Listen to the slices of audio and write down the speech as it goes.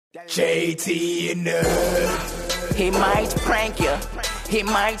JT and Nerd. He might prank you. He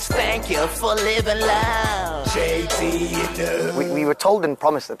might thank you for living loud. JT and Nerd. We were told and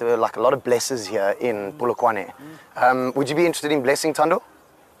promised that there were like a lot of blessers here in Polokwane. Would you be interested in blessing, Thando?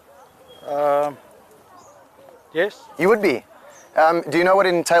 Yes. You would be. Do you know what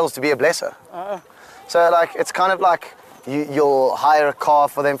it entails to be a blesser? So like it's kind of like you'll hire a car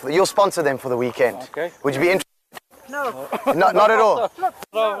for them. You'll sponsor them for the weekend. Okay. Would you be interested? No. Not at all.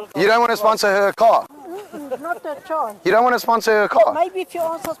 No. You don't want to sponsor her a car? Not a chance. You don't want to sponsor her a car? Maybe if you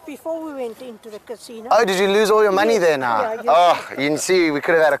asked us before we went into the casino. Oh, did you lose all your money there now? Yeah, yes. Oh, you can see we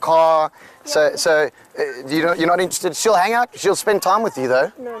could have had a car. So you're not interested? She'll hang out? She'll spend time with you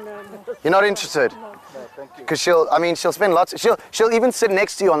though? No. You're not interested? No. Thank you. Because she'll spend lots. She'll even sit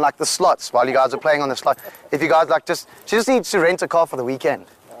next to you on like the slots while you guys are playing on the slot. If you guys like she just needs to rent a car for the weekend.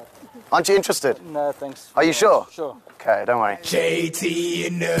 Aren't you interested? No, thanks. Are you sure? Sure. Okay, don't worry. JT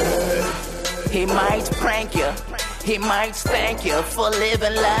and Nerd. He might prank you. He might thank you for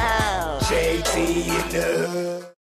living loud. JT and Nerd.